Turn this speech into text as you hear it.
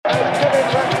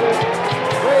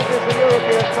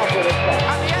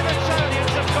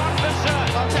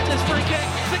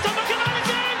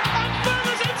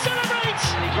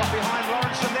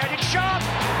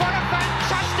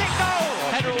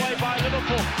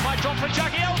Drop for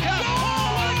Jagielka.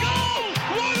 Oh, what a goal!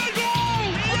 What a goal!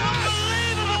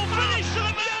 Unbelievable finish to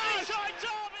the Merseyside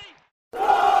derby.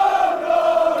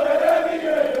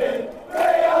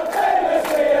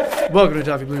 Welcome to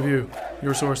Toffee Blue View,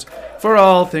 your source for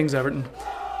all things Everton.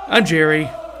 I'm Jerry.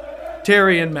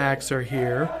 Terry and Max are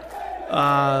here,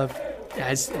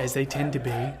 as they tend to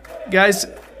be. Guys,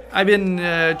 I've been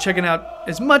checking out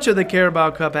as much of the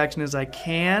Carabao Cup action as I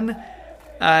can,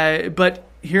 but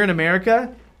here in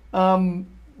America,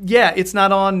 it's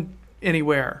not on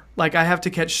anywhere. Like, I have to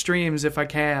catch streams if I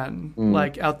can,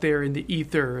 like out there in the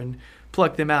ether, and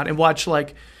pluck them out and watch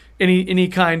like any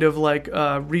kind of like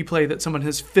replay that someone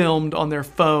has filmed on their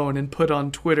phone and put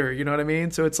on Twitter. You know what I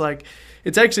mean? So it's like,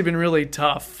 it's actually been really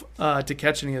tough to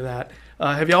catch any of that.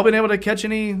 Have y'all been able to catch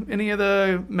any of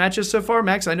the matches so far?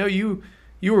 Max, I know you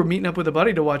were meeting up with a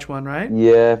buddy to watch one, right?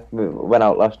 Yeah, we went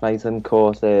out last night and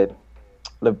caught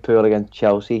Liverpool against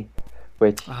Chelsea,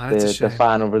 which the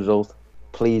final result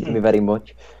pleased me very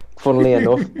much. Funnily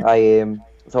enough,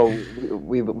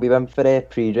 we went for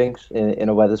pre-drinks in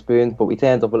a Wetherspoons, but we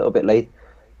turned up a little bit late.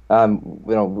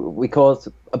 We caused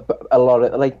a lot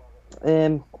of,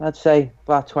 I'd say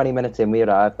about 20 minutes in, we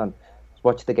arrived and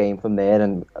watched the game from there,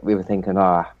 and we were thinking,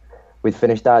 we'd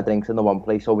finished our drinks in the one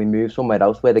place, so we moved somewhere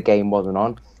else where the game wasn't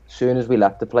on. As soon as we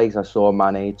left the place, I saw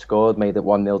Man Aid scored, made it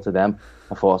 1-0 to them.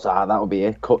 I thought, that would be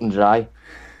it, cut and dry.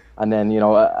 And then,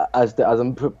 as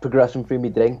I'm progressing through my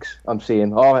drinks, I'm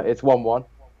seeing, it's 1-1.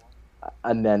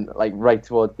 And then, right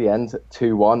towards the end,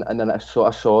 2-1. And then I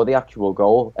saw the actual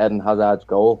goal, Eden Hazard's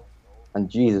goal. And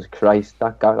Jesus Christ,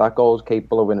 that goal is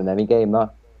capable of winning any game.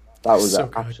 That was so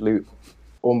an absolute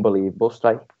unbelievable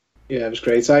strike. Yeah, it was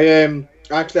great. I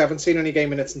actually haven't seen any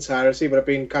game in its entirety, but I've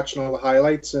been catching all the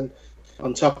highlights. And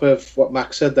on top of what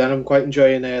Max said, then I'm quite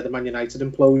enjoying the Man United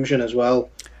implosion as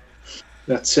well.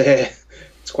 That's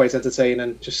it's quite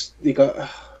entertaining. Just you don't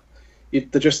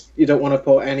want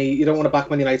to back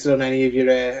Man United on any of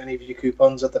your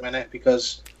coupons at the minute,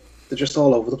 because they're just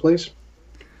all over the place.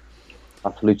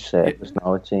 Absolute circus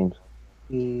now, it seems.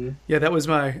 Yeah, that was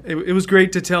it was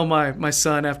great to tell my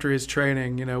son after his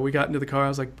training. We got into the car. I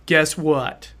was like, guess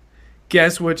what?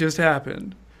 Guess what just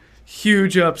happened?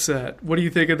 Huge upset. What do you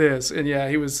think of this? And yeah,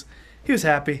 he was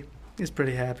happy. He was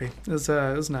pretty happy. It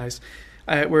was nice.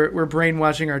 We're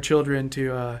brainwashing our children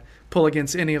to pull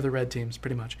against any of the red teams,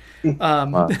 pretty much.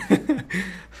 Wow.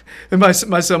 And my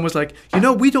son was like,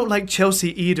 we don't like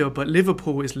Chelsea either, but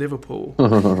Liverpool is Liverpool.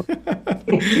 I'm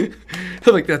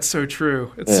like, that's so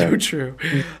true. It's so true.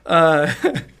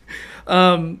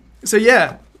 So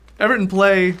yeah, Everton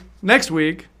play next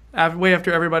week, way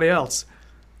after everybody else,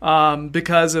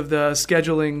 because of the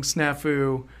scheduling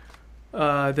snafu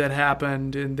that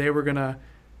happened, and they were gonna.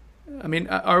 I mean,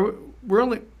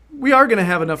 we are gonna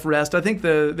have enough rest. I think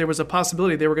there was a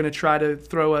possibility they were gonna try to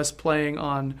throw us playing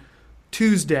on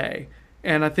Tuesday,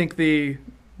 and I think the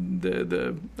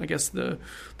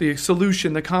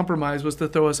solution, the compromise, was to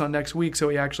throw us on next week, so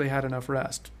we actually had enough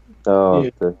rest. Oh,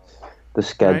 yeah. the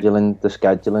scheduling, right? The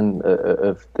scheduling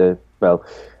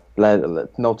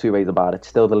of no two ways about it.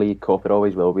 Still the League Cup. It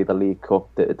always will be the League Cup.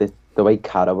 The way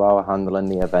Carabao are handling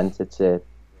the event, it's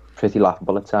pretty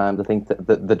laughable at times. I think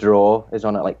the draw is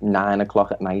on at 9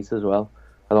 o'clock at night as well.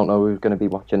 I don't know who's going to be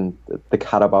watching the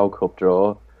Carabao Cup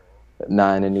draw at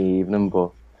 9 in the evening,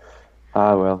 but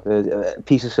a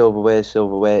piece of silverware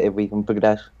if we can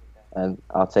progress, and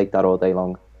I'll take that all day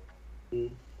long. Is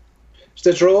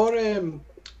the draw in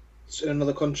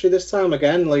another country this time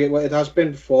again, like it has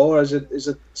been before? Is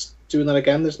it doing that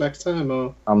again this next time?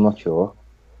 Or I'm not sure.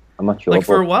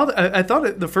 For a while, I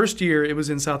thought the first year it was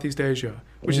in Southeast Asia,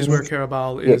 which is where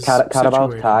Carabao is. Yeah,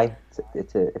 Carabao's situated. Thai.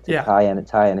 It's a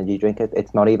Thai energy drink.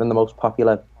 It's not even the most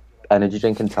popular energy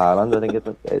drink in Thailand. I think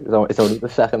it's only the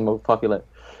second most popular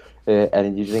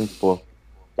energy drink. But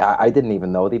I didn't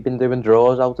even know they've been doing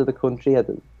draws out of the country.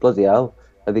 Bloody hell,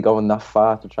 are they going that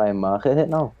far to try and market it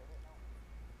now?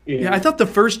 Yeah, I thought the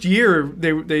first year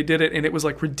they did it, and it was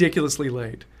ridiculously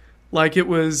late. It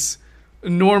was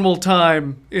normal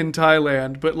time in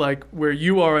Thailand, but where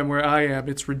you are and where I am,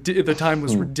 the time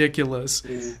was ridiculous,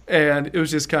 and it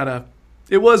was just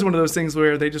it was one of those things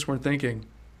where they just weren't thinking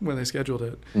when they scheduled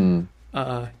it.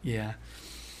 Yeah.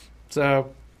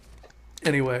 So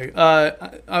anyway,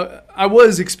 I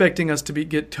was expecting us to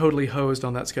get totally hosed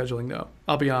on that scheduling, though.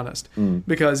 I'll be honest,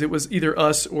 because it was either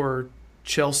us or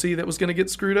Chelsea that was going to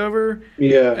get screwed over.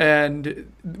 Yeah.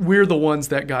 And we're the ones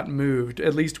that got moved.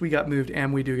 At least we got moved,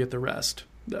 and we do get the rest,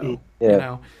 though.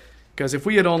 Yeah. Because if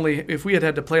we had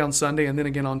had to play on Sunday and then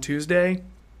again on Tuesday,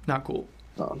 not cool.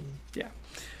 Yeah.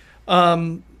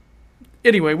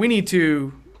 Anyway, we need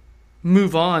to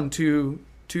move on to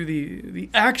to the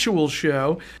actual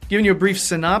show, giving you a brief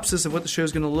synopsis of what the show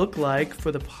is going to look like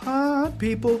for the pod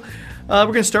people. We're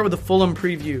going to start with the Fulham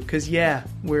preview because,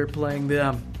 we're playing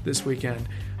them this weekend.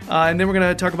 And then we're going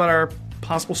to talk about our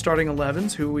possible starting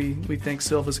 11s, who we think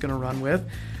Silva's going to run with.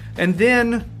 And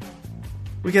then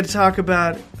we got to talk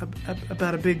about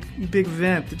a big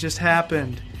event that just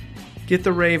happened. Get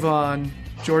the rave on,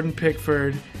 Jordan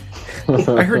Pickford.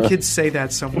 I heard kids say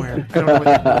that somewhere. I don't know what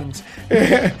that means.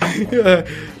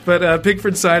 But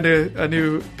Pickford signed a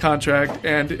new contract,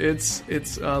 and it's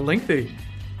lengthy.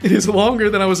 It is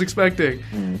longer than I was expecting.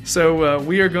 So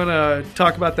we are going to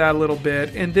talk about that a little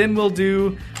bit, and then we'll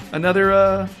do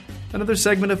another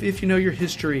segment of If You Know Your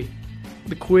History,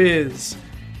 the quiz,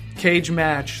 cage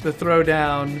match, the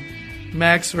throwdown,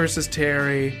 Max versus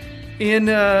Terry. It's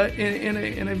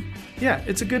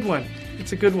a good one.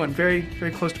 It's a good one. Very,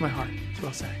 very close to my heart, is what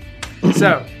I'll say.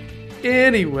 So,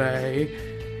 anyway,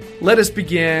 let us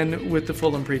begin with the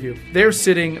Fulham preview. They're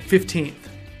sitting 15th.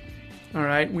 All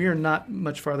right, we are not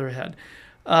much farther ahead.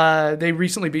 They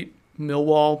recently beat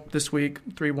Millwall this week,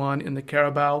 3-1 in the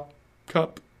Carabao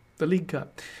Cup, the League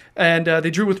Cup. And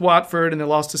they drew with Watford, and they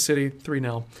lost to City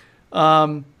 3-0.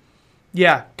 Kind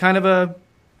of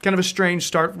a strange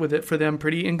start with it for them.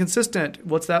 Pretty inconsistent.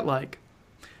 What's that like?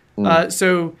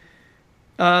 So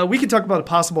we can talk about a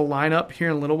possible lineup here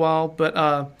in a little while, but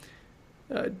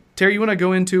Terry, you want to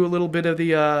go into a little bit of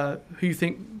the who you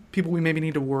think people we maybe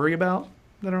need to worry about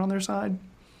that are on their side?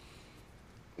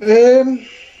 I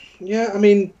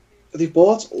mean, they've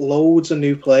bought loads of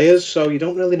new players, so you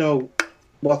don't really know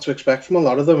what to expect from a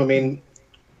lot of them. I mean,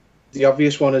 the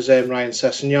obvious one is Ryan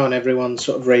Sessegnon. Everyone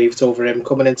sort of raved over him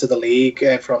coming into the league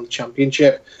from the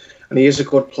Championship, and he is a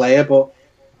good player. But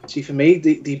see, for me,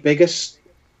 the biggest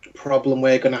problem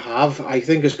we're going to have, I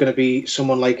think, is going to be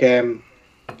someone like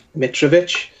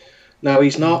Mitrovic. Now,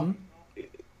 he's not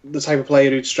the type of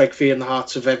player who'd strike fear in the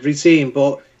hearts of every team,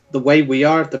 but the way we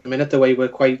are at the minute, the way we're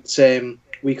quite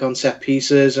weak on set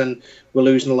pieces, and we're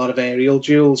losing a lot of aerial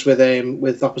duels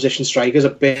with opposition strikers, a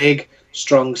big,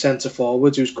 strong centre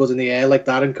forward who's good in the air like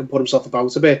that and can put himself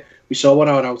about a bit. We saw what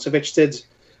Arnautovic did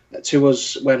to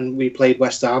us when we played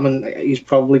West Ham, and he's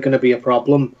probably going to be a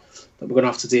problem that we're going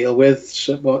to have to deal with.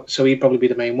 So he'd probably be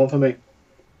the main one for me.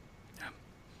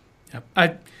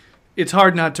 Yeah. It's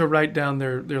hard not to write down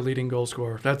their leading goal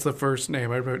scorer. That's the first name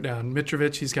I wrote down.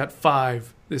 Mitrovic, he's got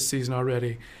 5 this season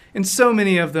already. And so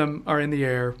many of them are in the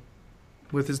air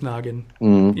with his noggin,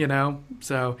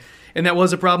 So, and that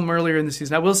was a problem earlier in the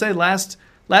season. I will say last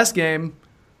game,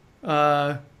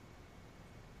 did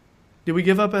we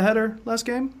give up a header last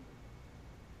game?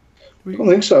 I don't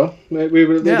think so.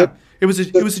 It was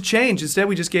a change. Instead,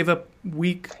 we just gave up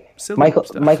weak, silly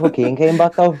stuff. Michael Keane came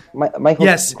back though.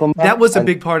 Yes, that was a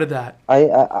big part of that.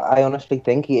 I honestly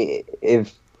think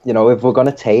if we're going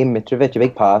to tame Mitrovic, a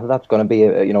big part of that's going to be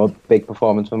a big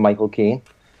performance from Michael Keane.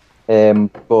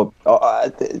 But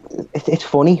it's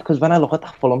funny because when I look at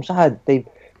that Fulham side,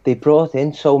 they brought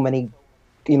in so many,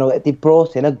 they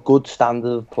brought in a good standard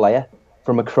of player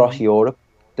from across Europe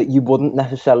that you wouldn't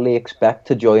necessarily expect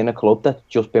to join a club that's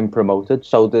just been promoted.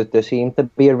 So there seems to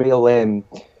be a real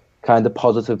kind of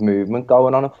positive movement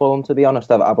going on at Fulham, to be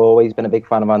honest. I've always been a big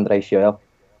fan of Andre Schürrle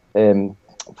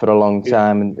for a long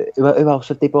time. And who else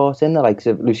have they brought in? The likes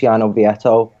of Luciano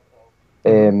Vietto,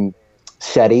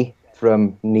 Seri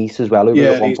from Nice as well, who was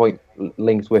at one point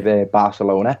linked with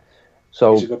Barcelona.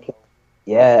 So,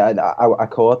 I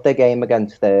caught their game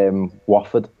against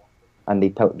Watford, and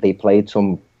they played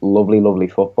some lovely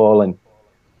football. And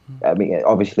I mean,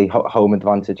 obviously, home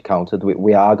advantage counted.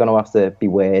 We are going to have to be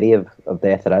wary of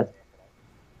their threat.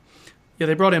 Yeah,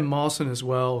 they brought in Mawson as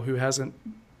well, who hasn't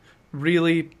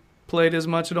really played as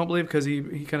much, I don't believe, because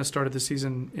he kind of started the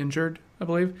season injured, I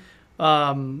believe.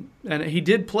 And he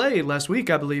did play last week,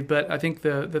 I believe, but I think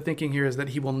the thinking here is that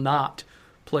he will not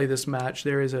play this match.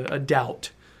 There is a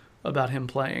doubt about him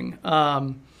playing.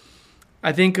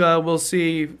 I think we'll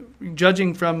see,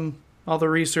 judging from all the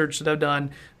research that I've done,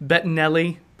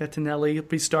 Bettinelli will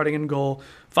be starting in goal.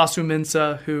 Fosu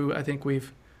Mensah, who I think we're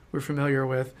familiar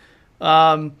with.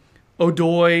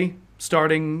 Odoi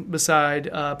starting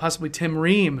beside possibly Tim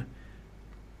Ream.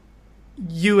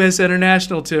 U.S.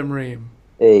 international Tim Ream.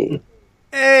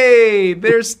 Hey,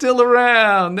 they're still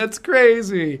around. That's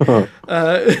crazy.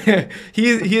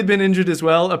 He had been injured as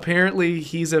well. Apparently,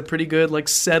 he's a pretty good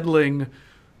settling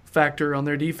factor on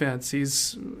their defense.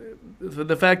 He's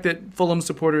the fact that Fulham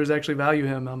supporters actually value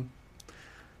him.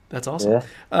 That's awesome.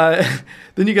 Yeah.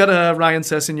 Then you got Ryan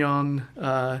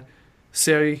Sessegnon,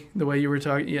 Seri, the way you were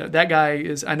talking. Yeah, that guy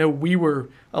is. I know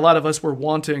a lot of us were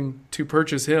wanting to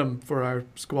purchase him for our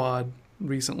squad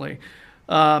recently.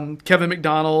 Kevin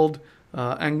McDonald,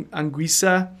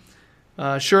 Anguissa,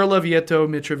 Shurla, Vieto,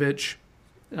 Mitrovic.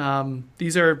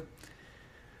 These are,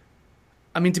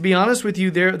 I mean, to be honest with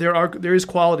you, there is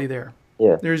quality there.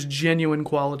 Yeah. There's genuine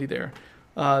quality there.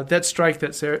 That strike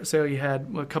that Sally had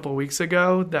a couple of weeks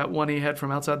ago, that one he had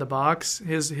from outside the box,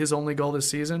 his only goal this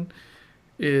season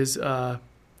is, it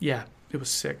was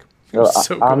sick. It was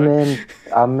so good.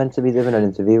 I'm meant to be doing an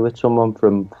interview with someone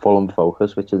from Fulham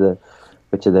Focus, which is a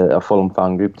Fulham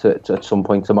fan group, at some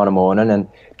point tomorrow morning, and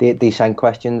they sent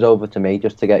questions over to me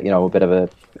just to get a bit of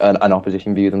an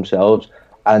opposition view themselves,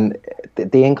 and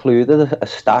they included a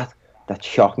stat that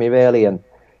shocked me really, and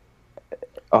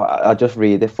I'll just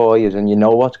read it for you, and you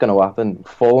know what's going to happen.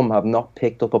 Fulham have not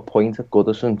picked up a point at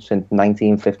Goodison since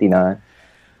 1959.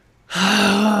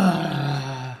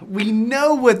 We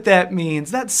know what that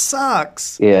means. That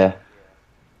sucks. Yeah.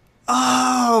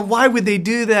 Oh, why would they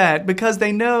do that? Because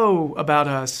they know about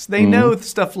us. They know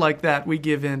stuff like that. We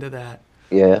give in to that.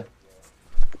 Yeah.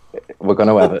 We're going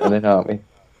to Everton it, aren't we?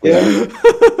 Yeah.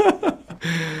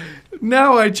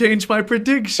 Now I changed my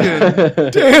prediction.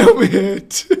 Damn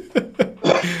it.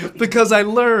 Because I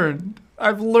learned.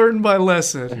 I've learned my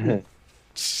lesson.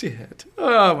 Shit.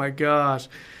 Oh, my gosh.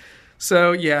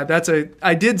 So, yeah,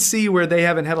 I did see where they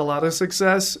haven't had a lot of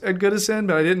success at Goodison,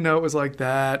 but I didn't know it was like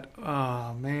that.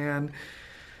 Oh, man.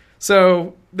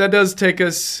 So, that does take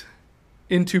us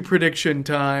into prediction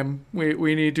time.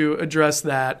 We need to address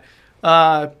that.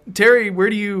 Terry, where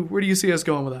do you see us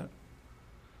going with that?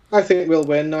 I think we'll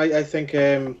win. I think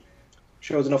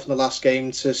showed enough in the last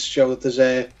game to show that there's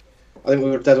I think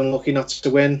we were dead unlucky not to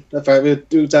win. In fact, we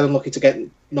were dead unlucky to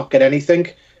not get anything.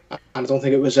 And I don't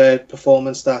think it was a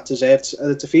performance that deserved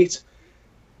a defeat.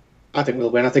 I think we'll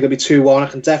win. I think it'll be 2-1. I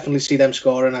can definitely see them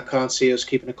scoring. I can't see us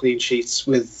keeping a clean sheet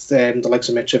with the likes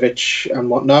of Mitrovic and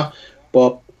whatnot.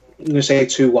 But I'm going to say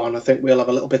 2-1. I think we'll have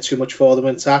a little bit too much for them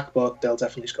in attack, but they'll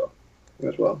definitely score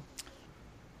as well.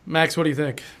 Max, what do you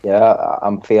think? Yeah,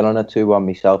 I'm feeling a 2-1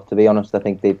 myself, to be honest. I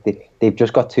think they've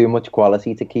just got too much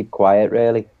quality to keep quiet,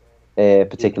 really.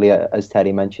 Particularly, as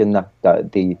Terry mentioned,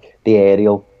 that the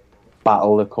aerial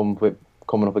battle that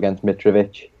coming up against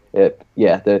Mitrovic.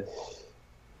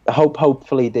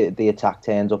 Hopefully the attack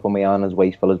turns up and we aren't as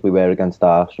wasteful as we were against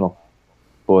Arsenal.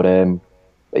 But 2-1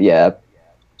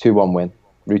 win,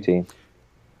 routine.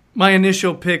 My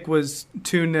initial pick was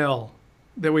 2-0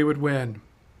 that we would win.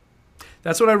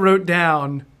 That's what I wrote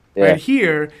down right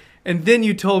here. And then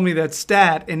you told me that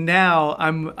stat, and now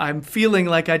I'm feeling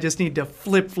like I just need to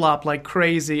flip-flop like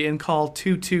crazy and call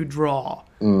 2-2 draw.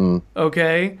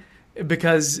 Okay?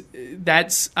 Because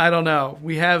that's, I don't know.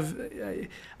 We have,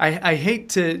 I hate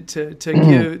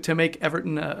to make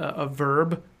Everton a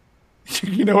verb.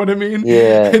 You know what I mean?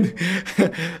 Yeah.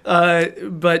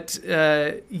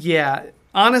 Yeah.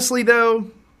 Honestly,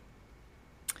 though,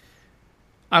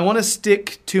 I want to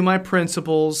stick to my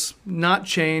principles, not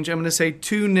change. I'm going to say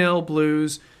 2-0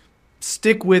 Blues.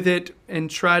 Stick with it and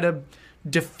try to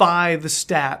defy the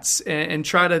stats and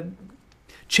try to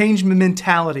change my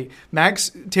mentality.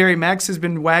 Max has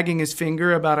been wagging his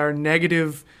finger about our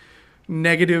negative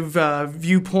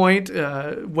viewpoint,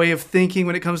 way of thinking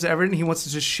when it comes to Everton. He wants to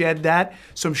just shed that,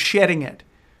 so I'm shedding it.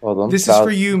 Well, this is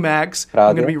for you, Max.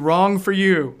 I'm going to be wrong for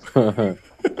you.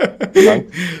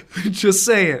 Just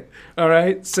say it. All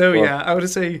right. So I would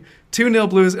say 2-0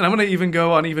 Blues, and I'm going to even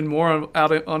go on even more of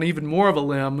a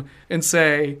limb and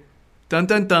say, dun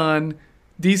dun dun,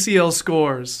 DCL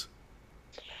scores.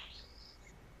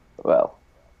 Well,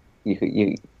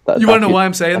 you want to know why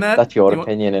I'm saying that? That's your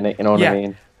opinion, innit? You know what I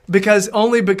mean? Because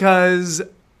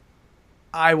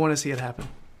I want to see it happen.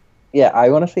 Yeah, I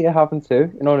want to see it happen too.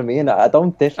 You know what I mean? I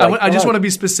don't dislike. I just want to be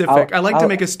specific. I like to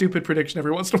make a stupid prediction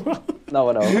every once in a while.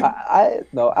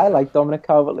 No. I like Dominic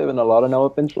Calvert-Lewin a lot. I know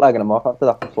I've been slagging him off after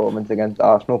that performance against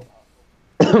Arsenal,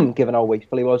 given how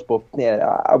wasteful he was. But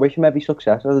yeah, I wish him every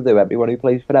success, as I do everyone who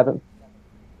plays for Everton.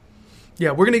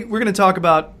 Yeah, we're gonna talk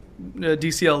about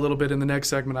DCL a little bit in the next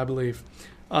segment, I believe.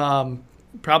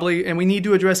 Probably, and we need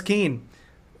to address Keane.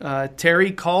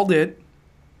 Terry called it.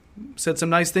 Said some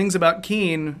nice things about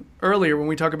Keane earlier when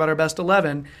we talked about our best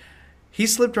 11. He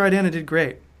slipped right in and did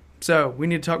great. So we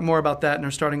need to talk more about that in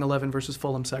our starting 11 versus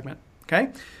Fulham segment. Okay?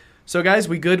 So, guys,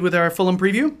 we good with our Fulham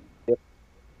preview? Yep.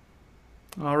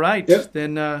 All right. Yep.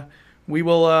 Then we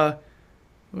will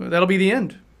that'll be the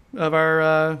end of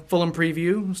our Fulham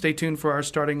preview. Stay tuned for our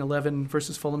starting 11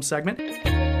 versus Fulham segment.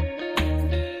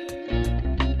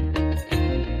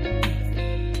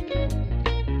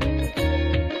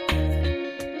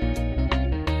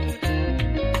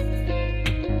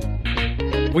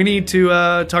 We need to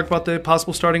talk about the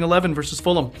possible starting 11 versus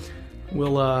Fulham.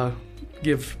 We'll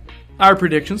give our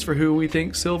predictions for who we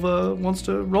think Silva wants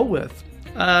to roll with.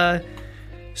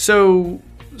 So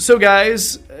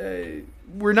guys,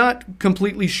 we're not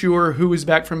completely sure who is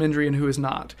back from injury and who is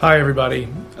not. Hi, everybody.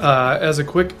 As a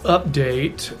quick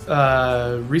update,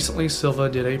 recently Silva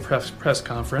did a press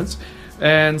conference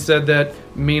and said that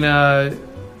Mina,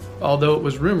 although it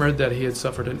was rumored that he had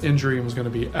suffered an injury and was going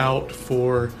to be out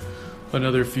for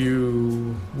another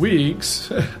few weeks,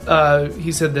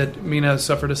 he said that Mina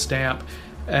suffered a stamp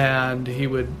and he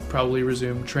would probably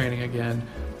resume training again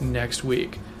next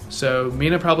week. So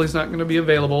Mina probably is not going to be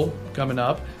available coming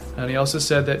up. And he also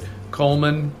said that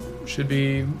Coleman should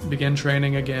begin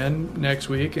training again next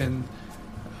week. And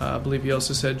I believe he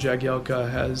also said Jagielka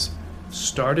has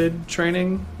started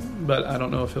training, but I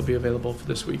don't know if he'll be available for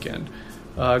this weekend.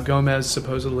 Gomez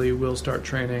supposedly will start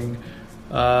training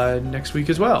next week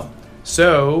as well.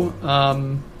 So,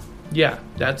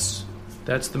 that's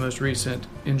the most recent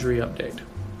injury update.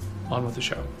 On with the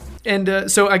show. And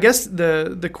so I guess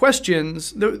the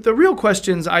questions, the real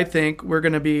questions I think we're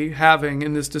going to be having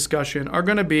in this discussion are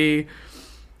going to be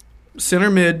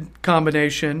center-mid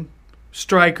combination,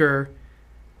 striker,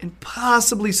 and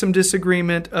possibly some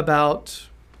disagreement about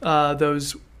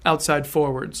those outside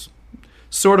forwards.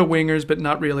 Sort of wingers, but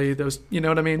not really. Those, you know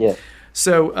what I mean? Yeah.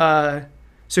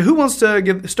 So who wants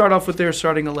to start off with their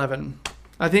starting 11?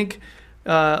 I think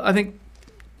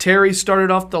Terry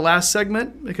started off the last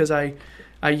segment because I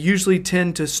usually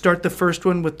tend to start the first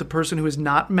one with the person who is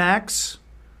not Max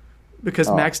because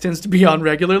Max tends to be on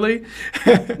regularly.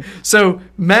 So,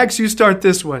 Max, you start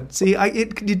this one. See,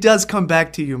 it does come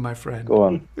back to you, my friend. Go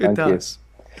on. It does.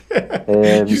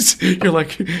 You're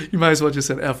like, you might as well just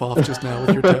said F off just now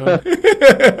with your tone.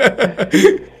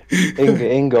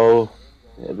 in goal,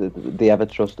 the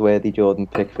ever-trustworthy Jordan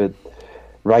Pickford.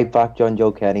 Right back, John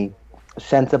Joe Kenny.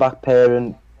 Centre-back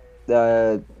pairing,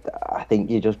 I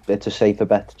think it's a safer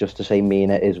bet just to say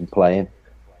Mina isn't playing.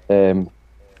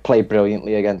 Played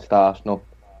brilliantly against Arsenal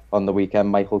on the weekend.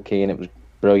 Michael Keane, it was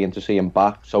brilliant to see him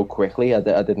back so quickly. I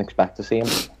didn't expect to see him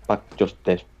back just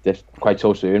this quite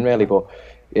so soon, really. But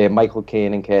Michael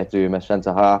Keane and Kurt Zouma,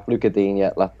 centre half. Luca Digne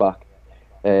at left back.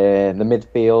 The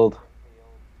midfield,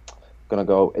 gonna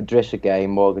go Idrissa Gueye,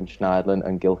 Morgan Schneiderlin,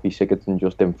 and Gylfi Sigurdsson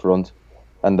just in front,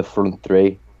 and the front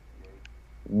three: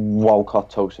 Walcott,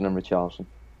 Tosin, and Richarlison.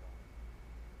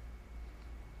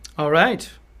 All right.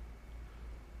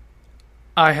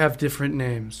 I have different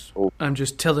names. Oh. I'm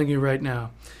just telling you right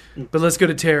now. But let's go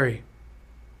to Terry.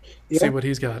 See what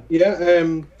he's got. Yeah,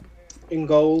 in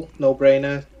goal,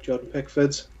 no-brainer, Jordan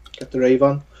Pickford. Get the rave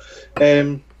on.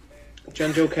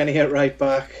 John Joe Kenny at right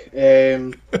back.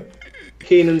 Keane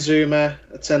and Zouma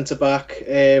at centre-back.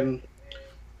 I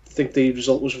think the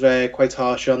result was quite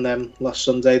harsh on them last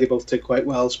Sunday. They both did quite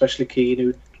well, especially Keane,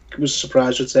 who was a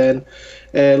surprise return.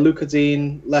 Luca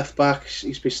Digne, left back,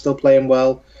 he's still playing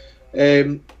well.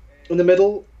 In the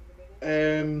middle,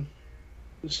 say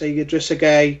Idrissa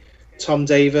Gueye, Tom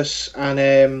Davis,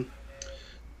 and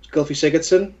Gylfi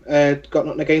Sigurdsson. Got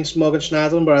nothing against Morgan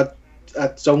Schneiderlin, but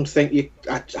I don't think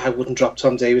I wouldn't drop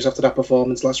Tom Davis after that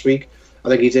performance last week. I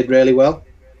think he did really well.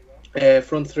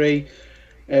 Front three,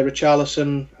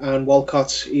 Richarlison and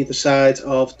Walcott either side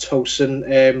of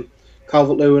Tosin.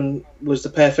 Calvert-Lewin was the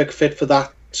perfect fit for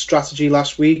that strategy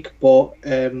last week, but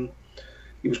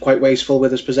he was quite wasteful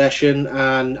with his possession,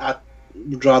 and I'd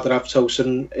rather have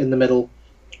Tosin in the middle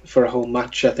for a home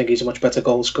match. I think he's a much better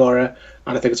goal scorer,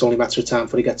 and I think it's only a matter of time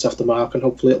before he gets off the mark, and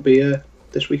hopefully it'll be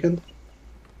this weekend.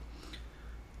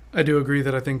 I do agree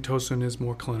that I think Tosin is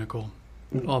more clinical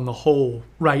on the whole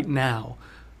right now.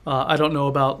 I don't know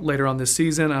about later on this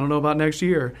season. I don't know about next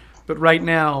year. But right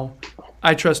now,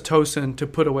 I trust Tosin to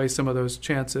put away some of those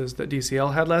chances that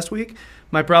DCL had last week.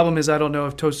 My problem is I don't know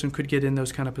if Tosin could get in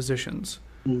those kind of positions.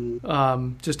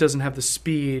 Just doesn't have the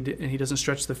speed, and he doesn't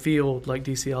stretch the field like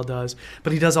DCL does.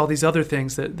 But he does all these other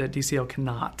things that DCL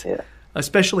cannot,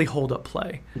 especially hold-up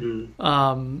play.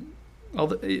 Although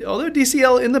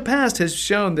DCL in the past has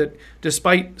shown that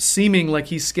despite seeming like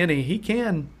he's skinny,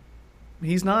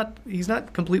 he's not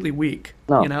completely weak.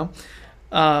 No. You know?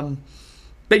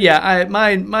 But yeah,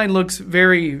 mine looks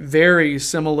very, very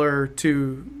similar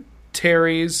to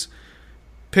Terry's.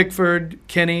 Pickford,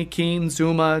 Kenny, Keane,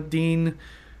 Zouma, Dean,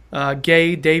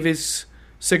 Gueye, Davis,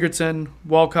 Sigurdsson,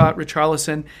 Walcott,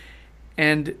 Richarlison.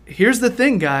 And here's the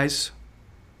thing, guys.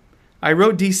 I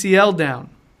wrote DCL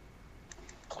down.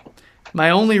 My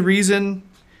only reason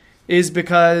is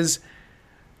because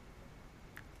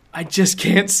I just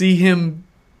can't see him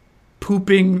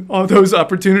pooping all those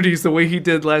opportunities the way he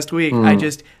did last week.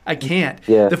 I can't.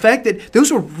 Yeah. The fact that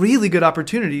those were really good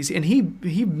opportunities, and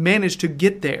he managed to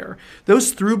get there.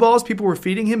 Those through balls people were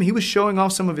feeding him, he was showing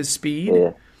off some of his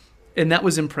speed, and that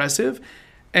was impressive.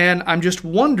 And I'm just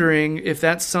wondering if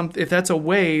that's a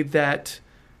way that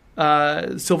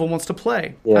Silva wants to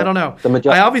play. I don't know.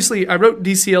 I wrote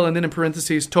DCL and then in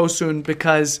parentheses Tosun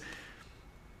because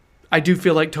I do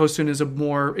feel like Tosun is a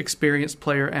more experienced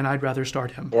player, and I'd rather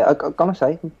start him. Yeah, I'm gonna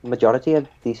say majority of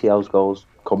DCL's goals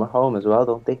come at home as well,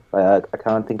 don't they? I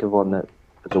can't think of one that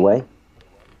was away.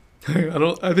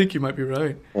 I think you might be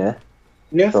right. Yeah.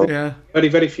 Yeah. Very,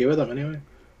 very few of them anyway.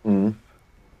 Mm.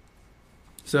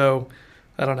 So,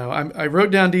 I don't know. I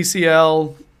wrote down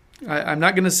DCL. I'm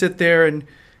not going to sit there and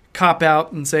cop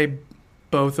out and say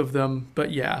both of them,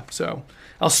 but yeah. So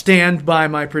I'll stand by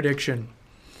my prediction.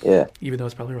 Yeah. Even though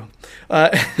it's probably wrong.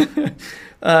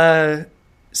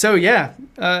 So yeah.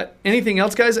 Anything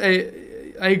else, guys? I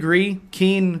agree.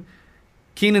 Keane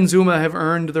and Zuma have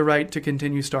earned the right to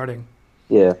continue starting.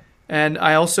 Yeah. And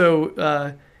I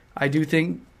also I do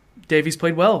think Davies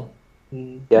played well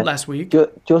last week.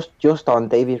 Just on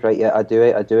Davies, right? Yeah, I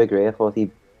do agree. I thought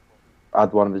he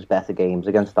had one of his better games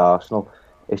against Arsenal.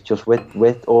 It's just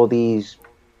with all these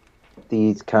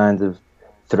kinds of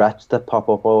threats that pop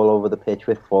up all over the pitch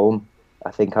with Fulham,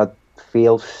 I think I'd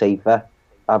feel safer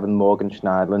having Morgan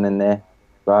Schneiderlin in there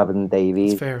rather than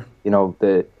Davies. That's fair. You know,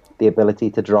 the ability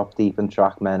to drop deep and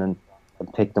track men and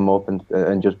pick them up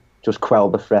and just quell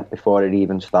the threat before it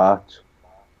even starts.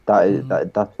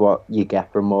 That's what you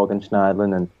get from Morgan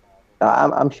Schneiderlin, and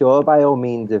I'm sure by all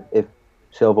means if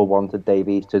Silva wanted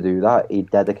Davies to do that, he'd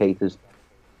dedicate his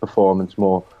performance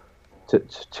more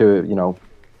to you know,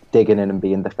 digging in and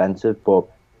being defensive. But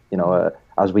you know,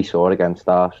 as we saw against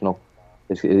Arsenal,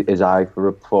 his eye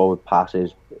for forward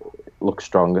passes looks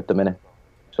strong at the minute.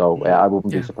 So I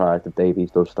wouldn't be surprised if Davies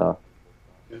does start.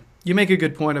 You make a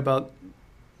good point about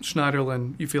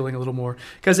Schneiderlin, you feeling a little more.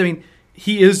 Because, I mean,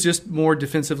 he is just more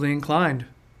defensively inclined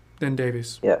than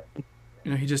Davies. Yeah.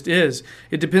 You know, he just is.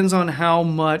 It depends on how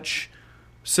much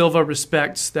Silva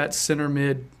respects that center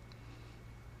mid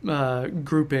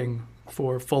grouping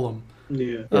for Fulham.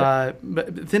 Yeah.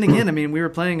 But then again, I mean, we were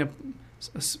playing a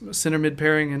center mid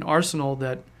pairing in Arsenal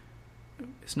that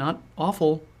is not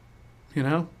awful, you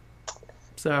know?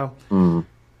 So,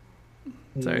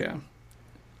 yeah.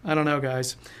 I don't know,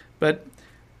 guys. But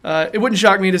it wouldn't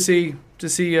shock me to see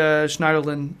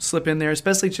Schneiderlin slip in there,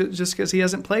 especially just because he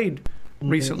hasn't played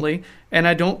recently. And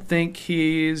I don't think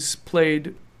he's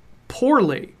played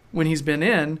poorly when he's been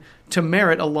in to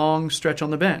merit a long stretch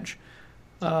on the bench.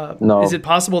 No. Is it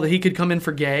possible that he could come in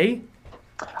for Gay?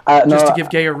 To give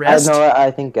Gay a rest?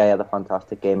 I think Gay had a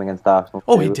fantastic game against Arsenal.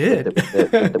 Oh, he did.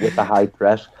 With the high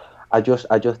press. I just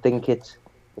think it's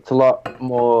a lot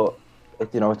more,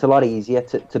 it's a lot easier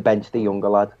to bench the younger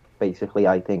lad, basically,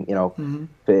 I think, you know,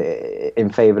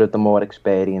 in favour of the more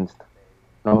experienced.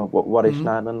 You know, what is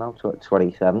Schneiderlin now?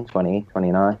 27, 28,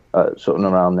 29, something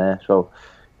around there. So,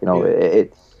 you know,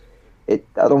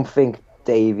 I don't think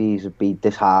Davies would be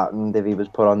disheartened if he was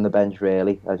put on the bench,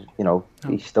 really. As you know,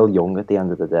 he's still young at the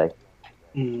end of the day.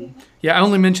 Yeah, I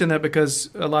only mention that because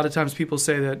a lot of times people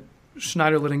say that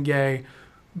Schneiderlin and Gay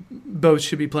both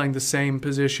should be playing the same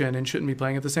position and shouldn't be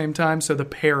playing at the same time. So the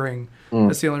pairing,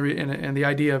 that's the only and the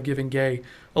idea of giving Gay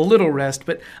a little rest.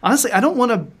 But honestly, I don't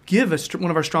want to give one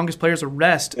of our strongest players a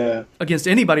rest against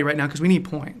anybody right now because we need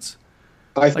points.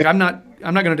 I'm not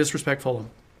going to disrespect Fulham.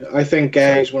 I think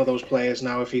Gay is one of those players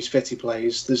now. If he's fit, he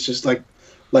plays. There's just like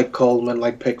Coleman,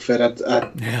 like Pickford.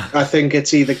 I think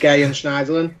it's either Gay and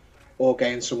Schneiderlin or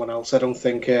Gay and someone else. I don't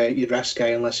think you rest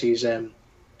Gay unless he's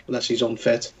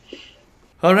unfit.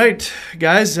 All right,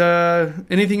 guys.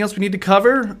 Anything else we need to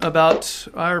cover about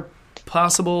our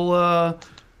possible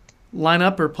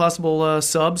lineup or possible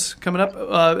subs coming up?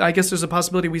 I guess there's a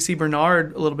possibility we see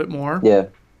Bernard a little bit more. Yeah.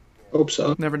 Hope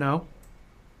so. Never know.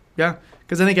 Yeah,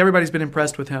 because I think everybody's been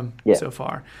impressed with him so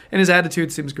far. And his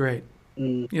attitude seems great.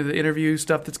 You know, the interview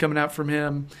stuff that's coming out from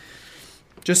him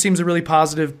just seems a really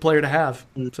positive player to have.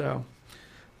 So,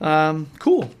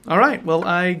 cool. All right. Well,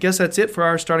 I guess that's it for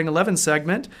our starting 11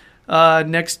 segment.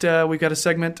 Next, we've got a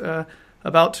segment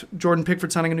about Jordan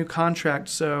Pickford signing a new contract.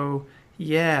 So,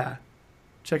 yeah,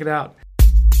 check it out.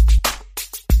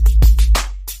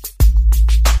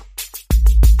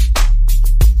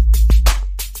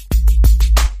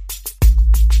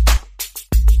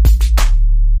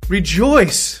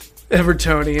 Rejoice,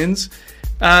 Evertonians.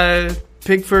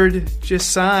 Pickford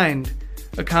just signed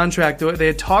a contract. They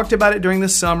had talked about it during the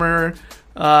summer,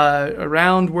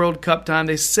 around World Cup time.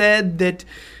 They said that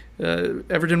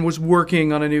Everton was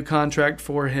working on a new contract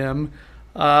for him.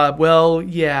 Well,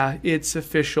 yeah, it's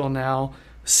official now.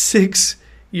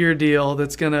 6-year deal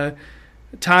that's going to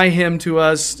tie him to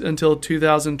us until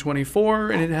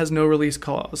 2024, and it has no release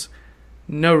clause.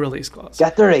 No release clause.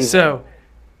 Get the reason. So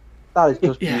that is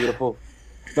just beautiful.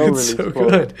 No it's release so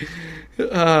clause.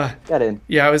 good. Get in.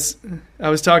 Yeah, I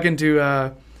was talking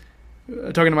to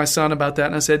my son about that,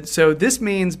 and I said, so this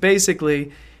means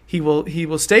basically he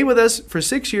will stay with us for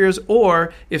 6 years,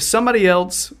 or if somebody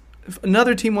else, if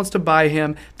another team wants to buy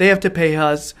him, they have to pay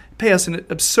us an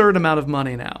absurd amount of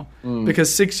money now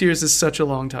because 6 years is such a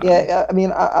long time. Yeah, I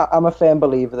mean, I'm a firm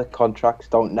believer that contracts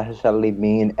don't necessarily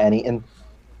mean anything,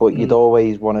 but you'd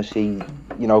always want to see,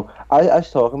 you know. I was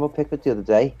talking about Pickford the other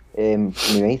day, my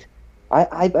mate.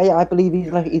 I believe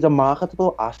he's a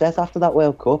marketable asset after that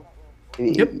World Cup.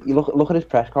 Yep. You look at his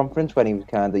press conference when he was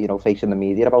kind of, facing the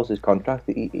media about his contract.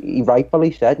 He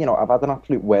rightfully said, I've had an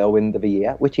absolute whirlwind of a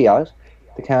year, which he has.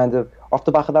 The kind of off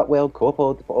the back of that World Cup,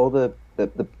 all the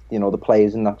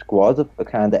players in that squad have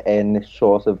kind of earned this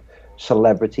sort of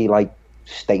celebrity like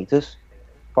status,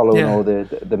 following all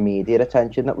the media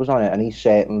attention that was on it, and he's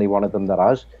certainly one of them that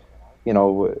has.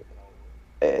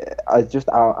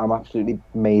 I'm absolutely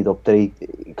made up that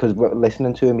because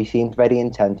listening to him, he seemed very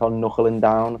intent on knuckling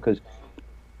down. Because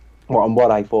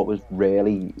what I thought was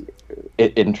really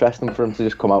interesting for him to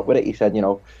just come out with it, he said,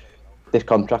 this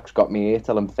contract's got me here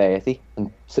till I'm 30,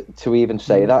 and to even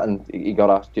say that, and he got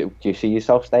asked, do you see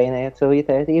yourself staying here till you're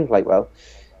 30? He was like, well,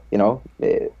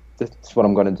 that's what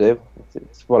I'm going to do.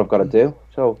 It's what I've got to do.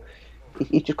 So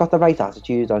he's just got the right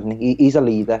attitude, hasn't he? He's a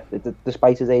leader.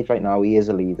 Despite his age right now, he is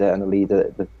a leader, and a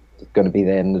leader that's going to be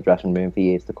there in the dressing room for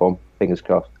years to come. Fingers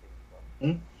crossed.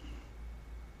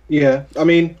 Yeah, I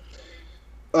mean,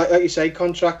 like you say,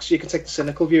 contracts, you can take the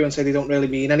cynical view and say they don't really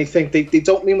mean anything. They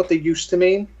don't mean what they used to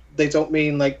mean. They don't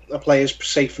mean like a player's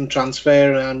safe from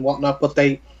transfer and whatnot, but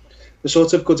they're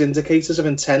sort of good indicators of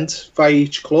intent by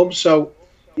each club. So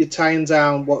you're tying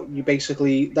down what you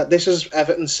basically, that this is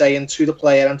Everton saying to the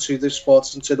player and to the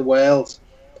sports and to the world.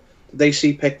 They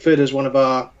see Pickford as one of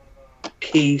our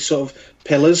key sort of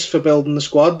pillars for building the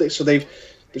squad. So they've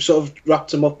sort of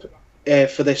wrapped him up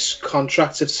for this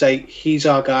contract to say he's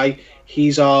our guy.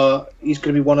 He's going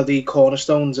to be one of the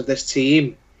cornerstones of this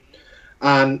team,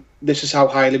 and this is how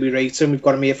highly we rate him. We've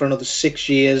got him here for another 6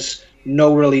 years.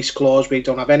 No release clause. We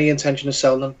don't have any intention of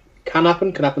selling him. Can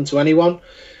happen to anyone,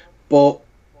 but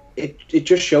it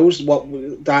just shows we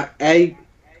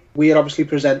are obviously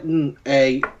presenting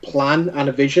a plan and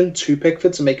a vision to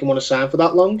Pickford to make him want to sign for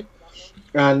that long,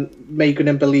 and making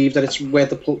him believe that it's where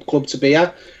the club to be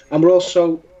at. And we're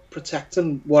also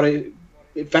protecting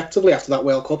effectively after that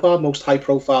World Cup, our most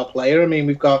high-profile player. I mean,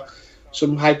 we've got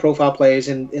some high-profile players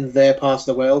in their part of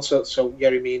the world, so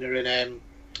Yerry Mina in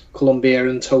Colombia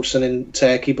and Tosin in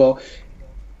Turkey. But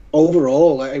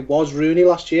overall, it was Rooney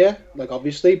last year,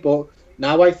 obviously, but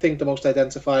now I think the most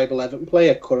identifiable Everton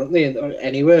player currently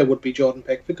anywhere would be Jordan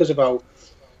Pickford because of how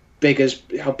big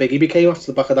he became after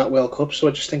the back of that World Cup. So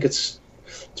I just think it's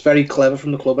very clever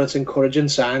from the club, and it's encouraging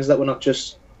signs that we're not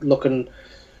just looking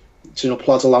to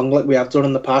plod along like we have done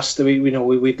in the past. We're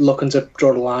looking to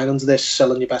draw the line under this,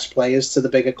 selling your best players to the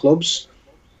bigger clubs.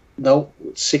 No,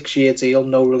 6-year deal,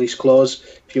 no release clause.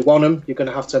 If you want them, you're going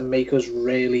to have to make us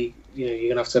really, you're going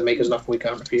to have to make us an offer we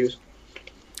can't refuse.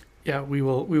 Yeah, we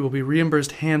will be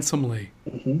reimbursed handsomely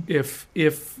if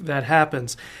that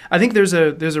happens. I think there's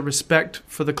a respect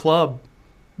for the club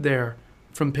there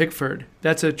from Pickford.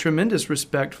 That's a tremendous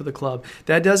respect for the club.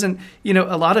 That doesn't,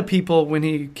 a lot of people when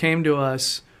he came to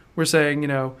us were saying,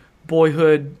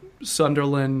 boyhood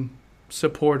Sunderland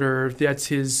supporter, that's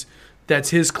his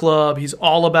club. He's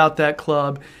all about that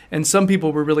club. And some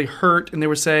people were really hurt, and they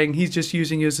were saying he's just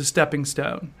using you as a stepping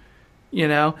stone.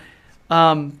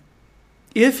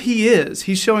 If he is,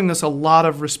 he's showing us a lot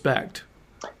of respect.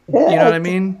 Yeah, you know what I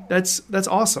mean? That's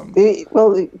awesome.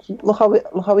 Well, look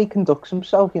how he conducts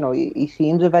himself. He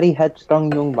seems a very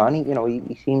headstrong young man.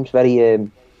 He seems very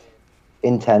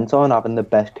intent on having the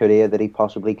best career that he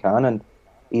possibly can, and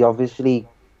he obviously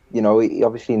knows.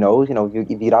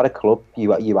 If you're at a club,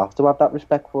 you have to have that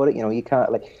respect for it. You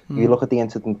can't if you look at the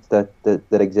incident that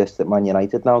exists at Man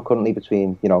United now currently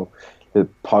between the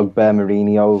Pogba,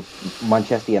 Mourinho,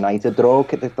 Manchester United, they're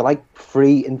like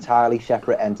three entirely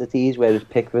separate entities, whereas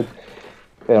Pickford,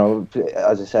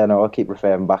 as I said, I'll keep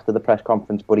referring back to the press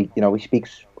conference, but he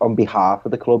speaks on behalf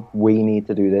of the club. We need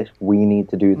to do this, we need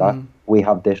to do that, we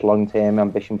have this long-term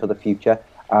ambition for the future,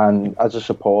 and as a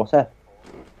supporter,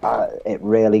 it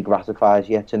really gratifies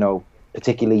you to know,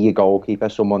 particularly your goalkeeper,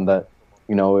 someone that,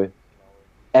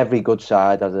 every good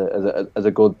side has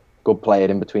a good good player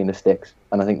in between the sticks,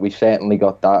 and I think we certainly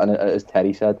got that. And as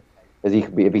Terry said, if he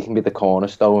can be the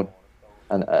cornerstone,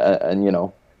 and you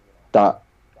know, that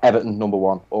Everton number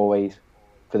one always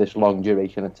for this long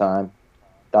duration of time,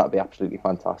 that'd be absolutely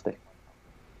fantastic.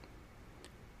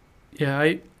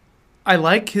 Yeah, I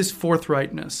like his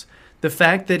forthrightness. The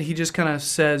fact that he just kind of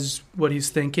says what he's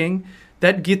thinking,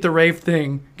 that get the rave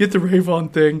on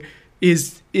thing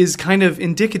is kind of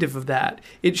indicative of that.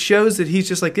 It shows that he's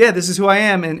just like, yeah, this is who I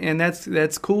am, and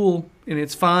that's cool, and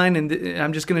it's fine, and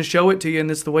I'm just going to show it to you,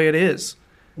 and it's the way it is.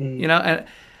 You know, and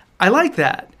I like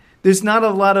that. There's not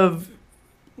a lot of,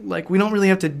 like, we don't really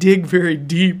have to dig very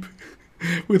deep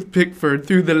with Pickford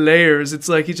through the layers. It's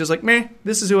like he's just like, meh,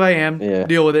 this is who I am,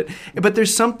 deal with it. But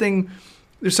there's something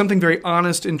very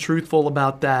honest and truthful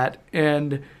about that,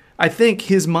 and I think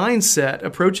his mindset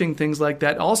approaching things like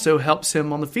that also helps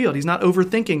him on the field. He's not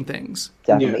overthinking things.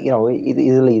 Definitely, you know,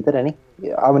 he's a leader, isn't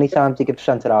he? How many times did he give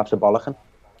centre-halves a bollocking?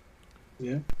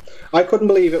 Yeah, I couldn't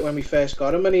believe it when we first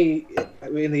got him, and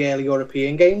in the early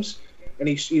European games, and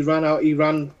he ran up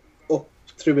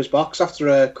through his box after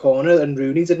a corner, and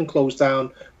Rooney didn't close down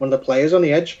one of the players on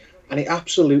the edge, and he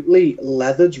absolutely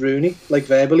leathered Rooney, like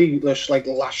verbally, like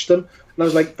lashed him, and I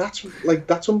was like,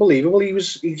 that's unbelievable.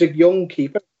 He's a young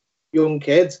keeper, young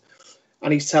kid,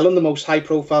 and he's telling the most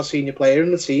high-profile senior player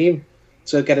in the team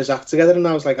to get his act together, and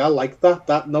I was like, I like that.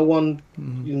 That no one,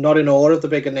 you're not in awe of the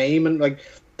bigger name, and like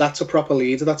that's a proper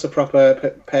leader. That's a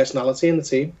proper personality in the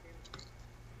team.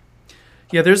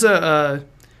 Yeah, there's a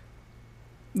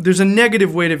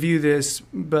negative way to view this,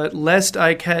 but lest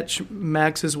I catch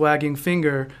Max's wagging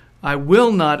finger, I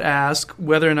will not ask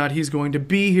whether or not he's going to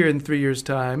be here in 3 years'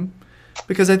 time,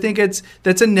 because I think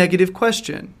that's a negative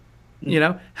question. You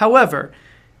know. However,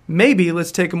 maybe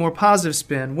let's take a more positive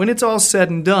spin. When it's all said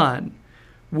and done,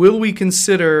 will we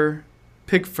consider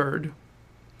Pickford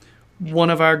one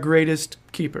of our greatest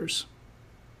keepers?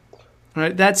 All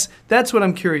right, that's what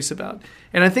I'm curious about,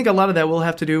 and I think a lot of that will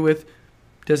have to do with,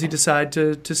 does he decide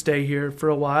to stay here for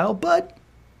a while? But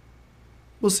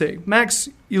we'll see. Max,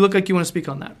 you look like you want to speak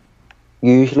on that.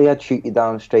 Usually I'd shoot you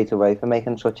down straight away for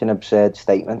making such an absurd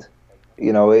statement.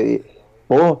 You know,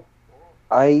 but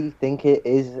I think it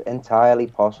is entirely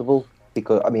possible,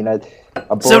 because, I mean,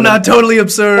 so not totally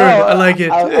absurd. No, I like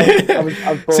it. I was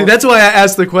born, see, that's why I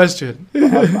asked the question.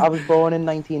 I was born in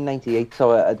 1998,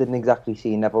 so I didn't exactly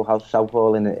see Neville House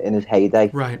Southall in his heyday.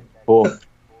 Right. But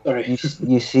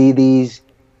you see these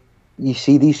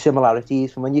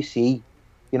similarities, and when you see,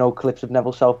 you know, clips of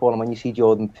Neville Southall, and when you see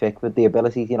Jordan Pickford, the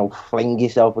ability to, you know, fling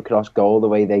yourself across goal the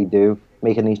way they do,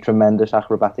 making these tremendous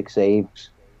acrobatic saves.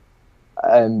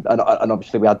 And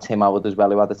obviously we had Tim Howard as well,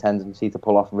 who had a tendency to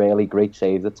pull off really great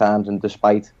saves at times, and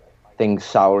despite things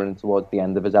souring towards the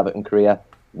end of his Everton career,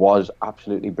 was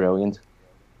absolutely brilliant.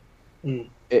 You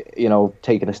know,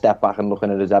 taking a step back and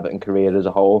looking at his Everton career as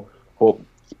a whole, but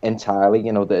entirely,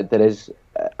 you know, there is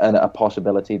a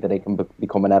possibility that he can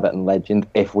become an Everton legend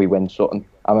if we win something.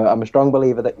 I'm a strong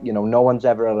believer that, you know, no one's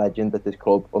ever a legend at this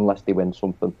club unless they win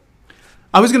something.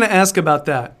 I was going to ask about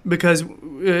that, because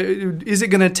is it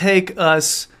going to take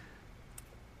us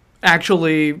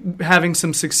actually having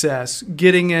some success,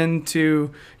 getting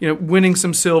into, you know, winning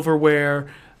some silverware,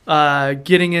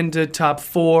 getting into top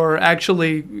four,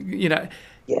 actually, you know,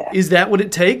 is that what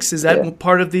it takes? Is that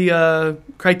part of the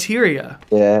criteria?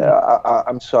 Yeah,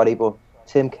 I'm sorry, but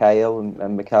Tim Cahill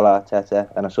and Mikel Arteta,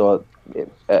 and I saw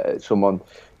someone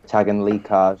tagging Lee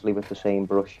Carsley with the same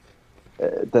brush,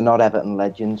 they're not Everton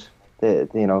legends.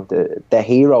 They're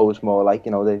heroes, more like,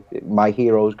 you know, my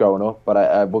heroes growing up, but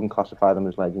I wouldn't classify them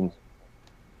as legends.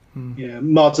 Yeah,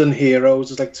 modern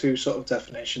heroes is like two sort of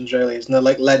definitions, really, isn't there?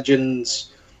 Like,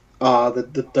 legends are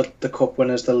the cup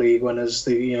winners, the league winners,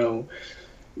 a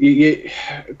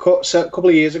couple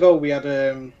of years ago we had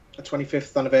a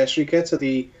 25th anniversary kit of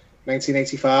the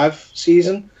 1985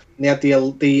 season, and they had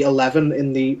the 11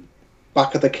 in the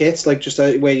back of the kit, like just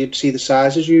where you'd see the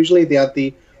sizes. Usually they had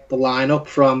the lineup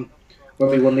from when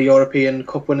we won the European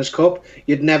Cup Winners' Cup.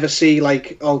 You'd never see,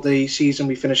 like, the season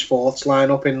we finished fourths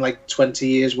line up in like 20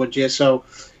 years, would you? So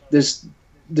there's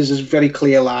this very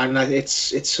clear line.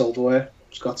 It's silverware.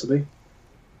 It's got to be.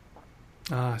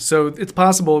 So it's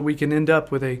possible we can end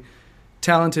up with a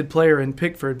talented player in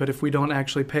Pickford, but if we don't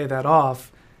actually pay that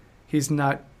off,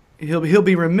 he'll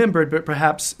be remembered, but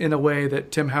perhaps in a way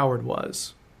that Tim Howard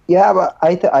was. Yeah, but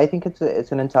I think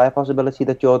it's an entire possibility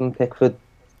that Jordan Pickford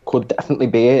could definitely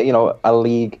be, a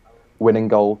league-winning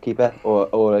goalkeeper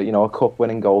or a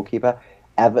cup-winning goalkeeper.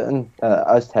 Everton,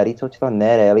 as Terry touched on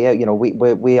there earlier,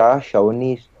 we are showing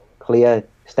these clear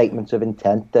statements of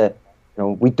intent that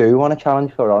we do want to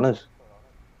challenge for honours,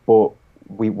 but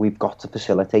we've got to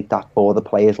facilitate that for the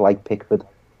players like Pickford,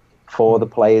 for the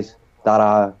players that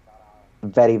are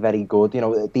very, very good. You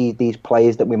know, these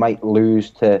players that we might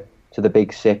lose to the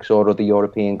Big Six or other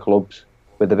European clubs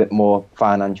with a bit more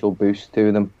financial boost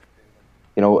to them.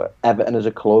 You know, Everton as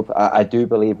a club, I do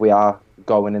believe we are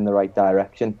going in the right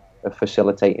direction of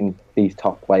facilitating these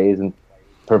top players and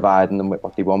providing them with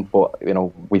what they want. But you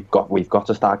know, we've got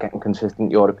to start getting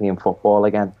consistent European football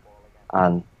again,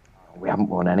 and we haven't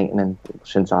won anything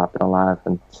since I've been alive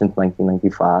and since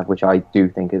 1995, which I do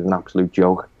think is an absolute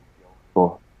joke.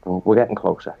 But we're getting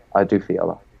closer. I do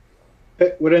feel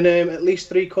that. We're in at least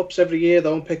 3 cups every year,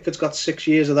 though, and Pickford's got 6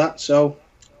 years of that, so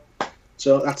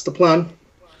that's the plan.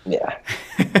 Yeah.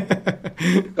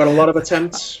 Got a lot of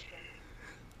attempts.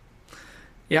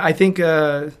 Yeah, I think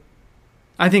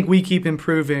we keep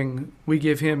improving. We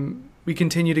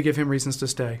continue to give him reasons to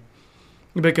stay,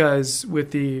 because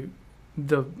with the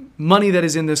money that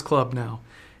is in this club now,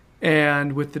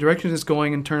 and with the direction it's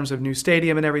going in terms of new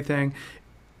stadium and everything,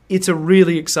 it's a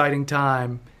really exciting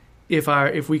time